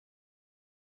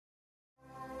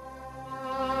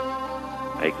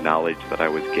I acknowledged that I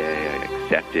was gay. I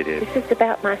accepted it. This is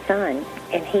about my son,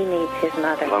 and he needs his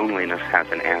mother. Loneliness has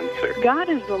an answer. God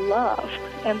is the love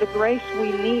and the grace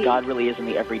we need. God really is in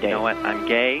the everyday. You know what? I'm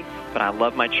gay, but I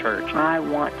love my church. I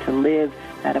want to live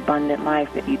that abundant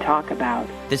life that you talk about.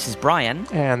 This is Brian.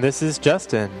 And this is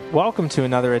Justin. Welcome to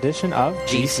another edition of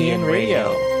GCN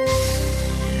Radio.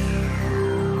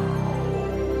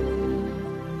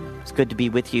 It's good to be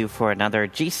with you for another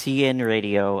GCN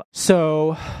Radio.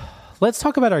 So, let's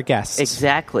talk about our guests.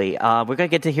 Exactly. We're going to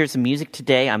get to hear some music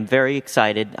today. I'm very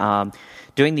excited.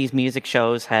 Doing these music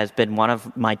shows has been one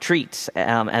of my treats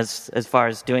as far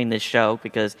as doing this show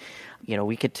because, you know,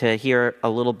 we get to hear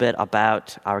a little bit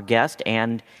about our guest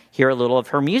and hear a little of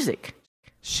her music.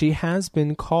 She has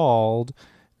been called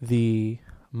the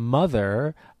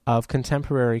mother of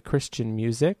contemporary Christian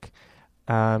music,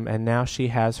 and now she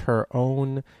has her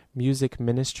own music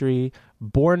ministry,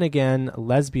 Born Again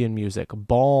Lesbian Music,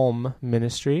 Balm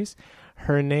Ministries.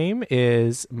 Her name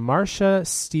is Marsha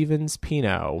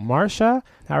Stevens-Pino. Marsha,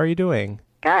 how are you doing?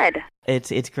 Good.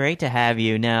 It's great to have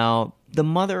you. Now, the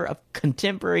mother of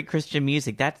contemporary Christian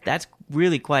music, that's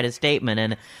really quite a statement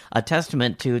and a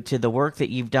testament to the work that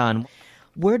you've done.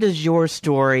 Where does your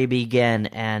story begin?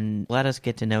 And let us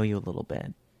get to know you a little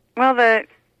bit. Well, the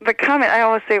comment, I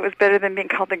always say it was better than being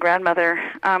called the grandmother.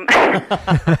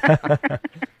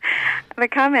 The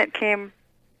comment came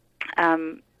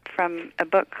from a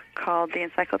book called The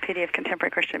Encyclopedia of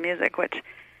Contemporary Christian Music, which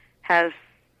has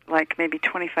like maybe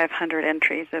 2,500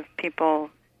 entries of people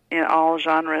in all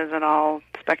genres and all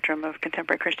spectrum of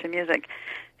contemporary Christian music.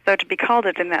 So to be called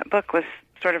it in that book was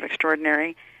sort of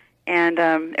extraordinary. And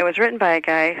it was written by a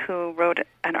guy who wrote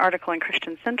an article in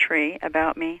Christian Century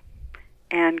about me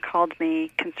and called me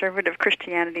Conservative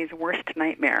Christianity's Worst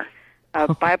Nightmare.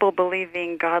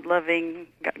 Bible-believing, God-loving,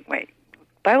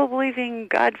 Bible-believing,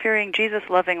 God-fearing,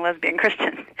 Jesus-loving lesbian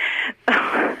Christian.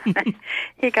 So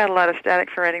he got a lot of static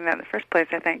for writing that in the first place,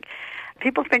 I think.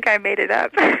 People think I made it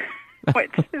up,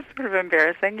 which is sort of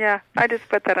embarrassing. Yeah, I just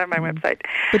put that on my website.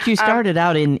 But you started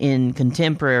out in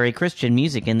contemporary Christian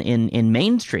music, in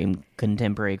mainstream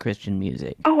contemporary Christian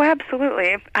music. Oh,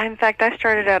 absolutely. In fact, I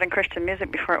started out in Christian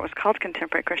music before it was called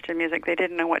contemporary Christian music. They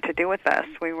didn't know what to do with us.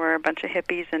 We were a bunch of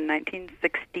hippies in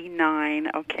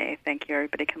 1969. Okay, thank you.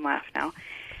 Everybody can laugh now.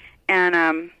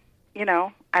 And, you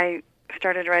know, I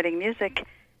started writing music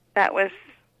that was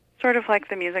sort of like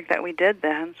the music that we did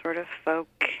then, sort of folk,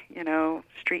 you know,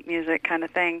 street music kind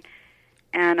of thing.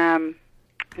 And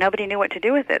nobody knew what to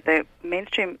do with it. The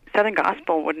mainstream Southern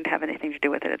gospel wouldn't have anything to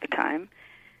do with it at the time.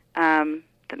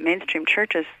 The mainstream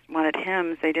churches wanted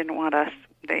hymns. They didn't want us.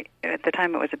 At the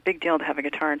time, it was a big deal to have a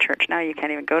guitar in church. Now you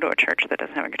can't even go to a church that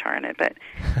doesn't have a guitar in it. But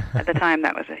at the time,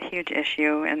 that was a huge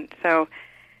issue. And so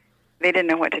they didn't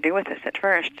know what to do with us at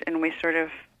first. And we sort of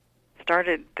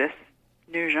started this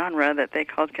new genre that they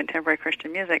called contemporary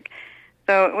Christian music.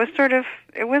 So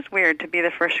it was weird to be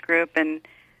the first group and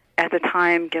at the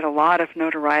time get a lot of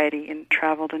notoriety and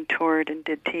traveled and toured and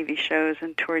did TV shows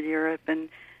and toured Europe and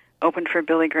opened for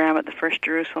Billy Graham at the First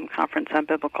Jerusalem Conference on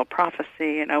Biblical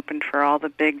Prophecy and opened for all the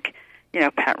big, you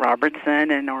know, Pat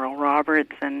Robertson and Oral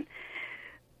Roberts and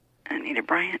Anita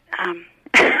Bryant. I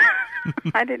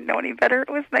didn't know any better. It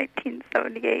was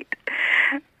 1978.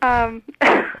 I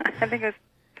think it was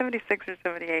 76 or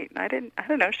 78. And I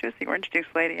don't know, she was the Orange Juice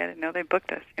lady. I didn't know they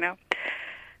booked us, you know.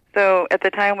 So at the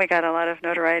time we got a lot of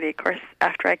notoriety. Of course,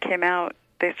 after I came out,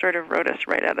 they sort of wrote us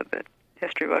right out of the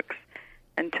history books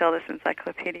until this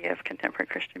Encyclopedia of Contemporary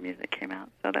Christian Music came out.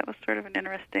 So that was sort of an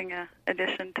interesting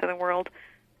addition to the world.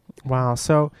 Wow.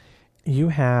 So you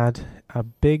had a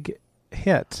big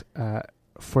hit,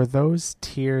 For Those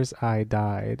Tears I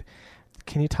Died.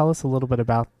 Can you tell us a little bit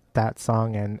about that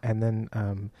song and then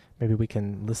maybe we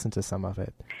can listen to some of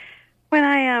it? When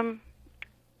I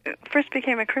first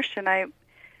became a Christian, I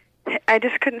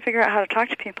just couldn't figure out how to talk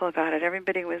to people about it.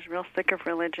 Everybody was real sick of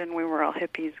religion. We were all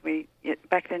hippies.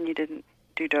 Back then you didn't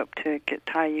do dope to get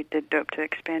high. You did dope to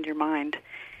expand your mind.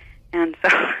 And so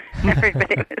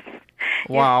everybody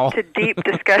was to deep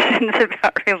discussions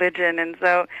about religion. And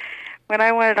so when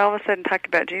I wanted all of a sudden to talk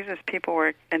about Jesus, people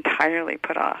were entirely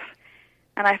put off.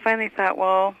 And I finally thought,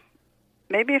 well,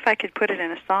 maybe if I could put it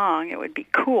in a song, it would be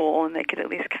cool, and they could at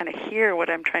least kind of hear what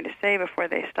I'm trying to say before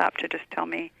they stopped to just tell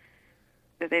me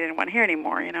that they didn't want to hear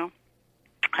anymore, you know.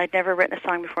 I'd never written a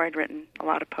song before. I'd written a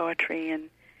lot of poetry and,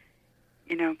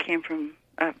 you know, came from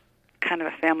a kind of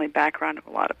a family background of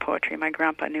a lot of poetry. My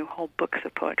grandpa knew whole books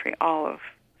of poetry, all of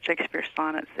Shakespeare's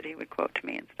sonnets that he would quote to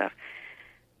me and stuff.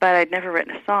 But I'd never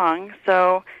written a song,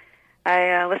 so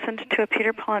I listened to a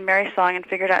Peter, Paul, and Mary song and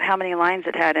figured out how many lines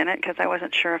it had in it, because I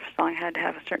wasn't sure if a song had to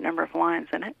have a certain number of lines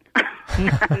in it.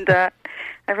 And I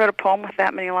wrote a poem with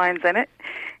that many lines in it,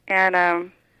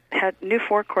 and had new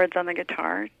 4 chords on the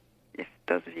guitar. If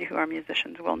those of you who are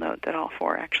musicians will note that all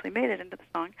 4 actually made it into the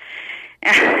song.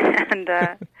 And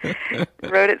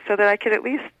wrote it so that I could at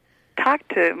least talk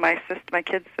to my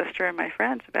kid's sister and my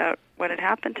friends about what had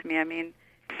happened to me. I mean,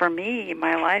 for me,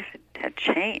 my life had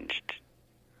changed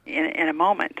in a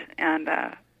moment, and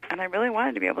I really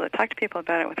wanted to be able to talk to people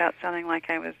about it without sounding like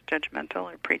I was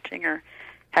judgmental or preaching or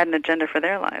had an agenda for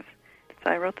their lives.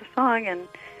 So I wrote the song, and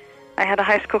I had a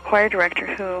high school choir director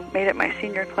who made it my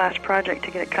senior class project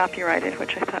to get it copyrighted,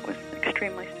 which I thought was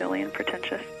extremely silly and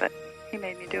pretentious, but he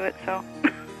made me do it, so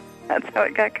that's how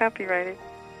it got copyrighted.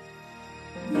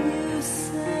 You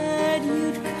said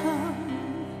you'd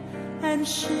come and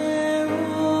share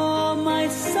all my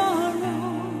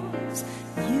sorrows.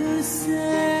 You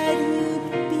said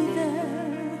you'd be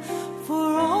there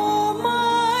for all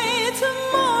my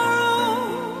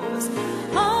tomorrows.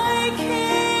 I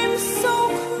came so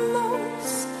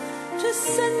close to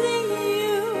sending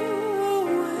you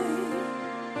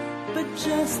away, but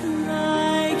just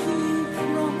like you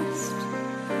promised,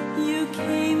 you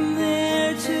came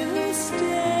there to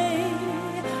stay.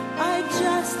 I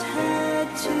just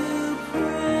had to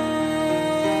pray.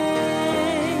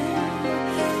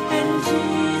 And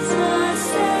Jesus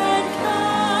said,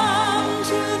 come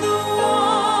to the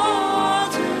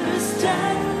water,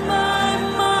 stand by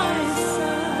my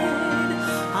side.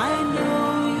 I know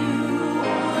you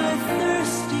are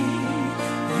thirsty,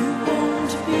 you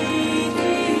won't be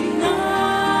denied.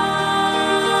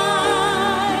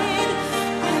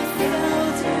 I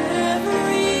felt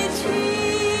every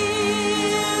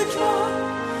teardrop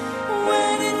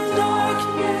when in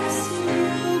darkness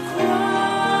you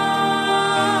cried,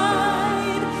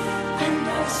 and I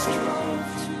strove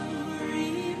to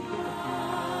remind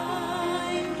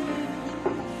you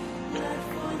that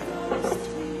for those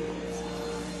tears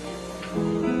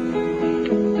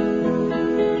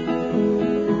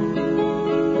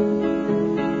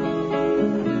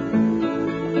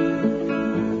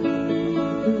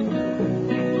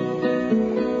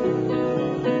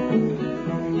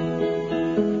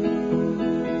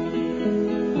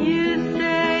You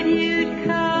said you'd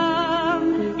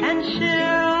come and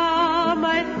share all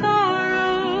my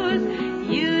sorrows.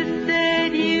 You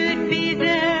said you'd be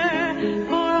there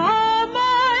for all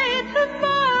my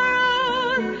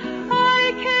tomorrows.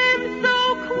 I came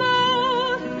so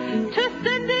close to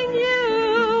sending you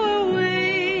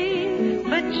away,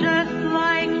 but just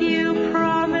like you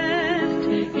promised,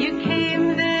 you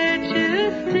came there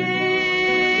to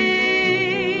stay.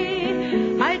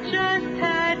 I just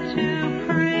had to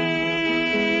pray.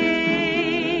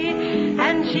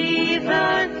 And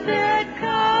Jesus said,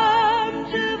 come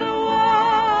to the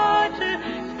water,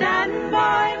 stand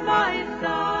by my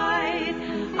side.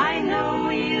 I know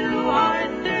you are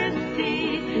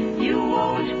thirsty, you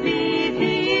won't be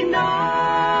denied.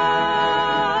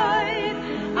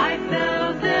 I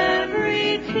felt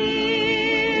every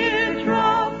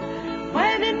teardrop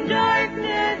when in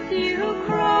darkness you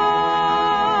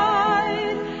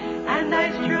cried, and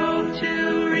I strove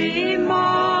to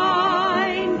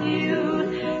remind you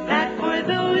that for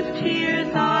those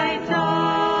tears I died.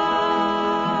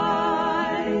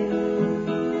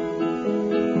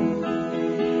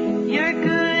 Your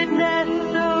goodness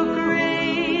so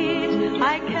great,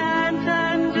 I can't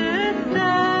understand.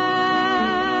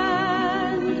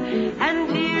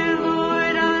 And dear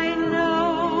Lord, I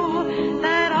know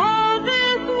that all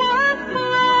this was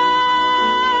planned.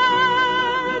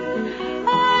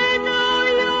 I know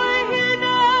you're here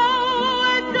now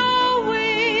and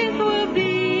always will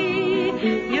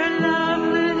be. Your love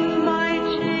loosed my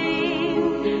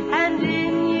chains, and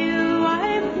in you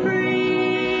I'm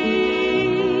free.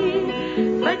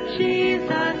 But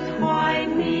Jesus, why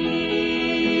me?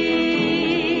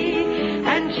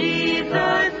 And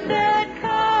Jesus said,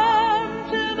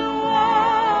 come to the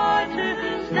water,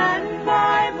 stand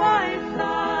by my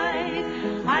side.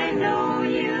 I know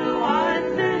you are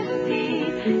thirsty,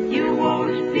 you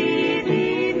won't be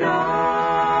denied.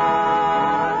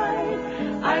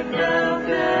 I felt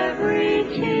every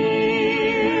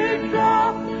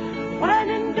teardrop when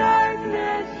in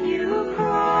darkness you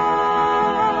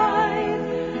cried,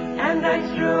 and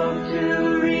I strove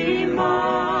to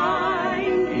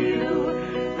remind you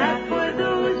that for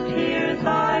those tears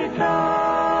I died.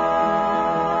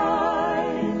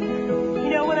 You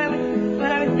know, when I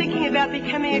was thinking about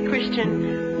becoming a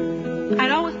Christian,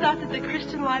 I'd always thought that the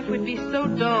Christian life would be so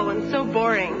dull and so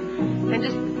boring, and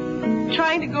just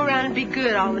trying to go around and be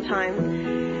good all the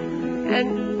time.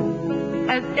 And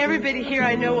as everybody here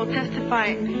I know will testify,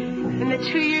 in the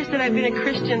 2 years that I've been a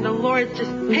Christian, the Lord's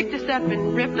just picked us up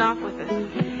and ripped off with us.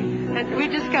 And we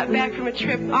just got back from a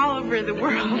trip all over the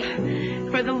world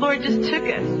where the Lord just took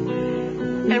us.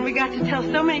 And we got to tell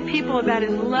so many people about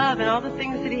His love and all the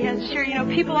things that He has to share. You know,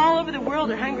 people all over the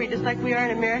world are hungry just like we are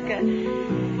in America.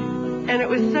 And it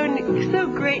was so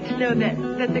great to know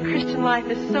that the Christian life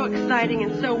is so exciting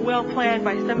and so well planned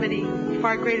by somebody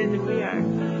far greater than we are.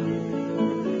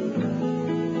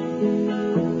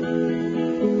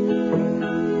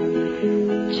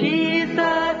 Jesus,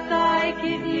 I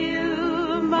give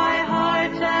you my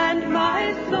heart and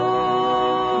my soul.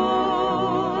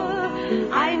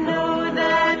 I know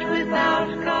that without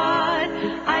God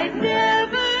I'd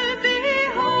never be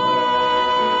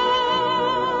whole.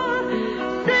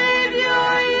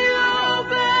 Savior, you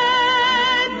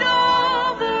opened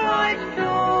all the right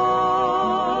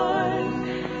doors,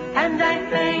 and I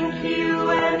thank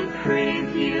you and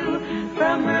praise you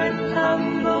from earth's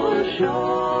humble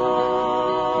shore.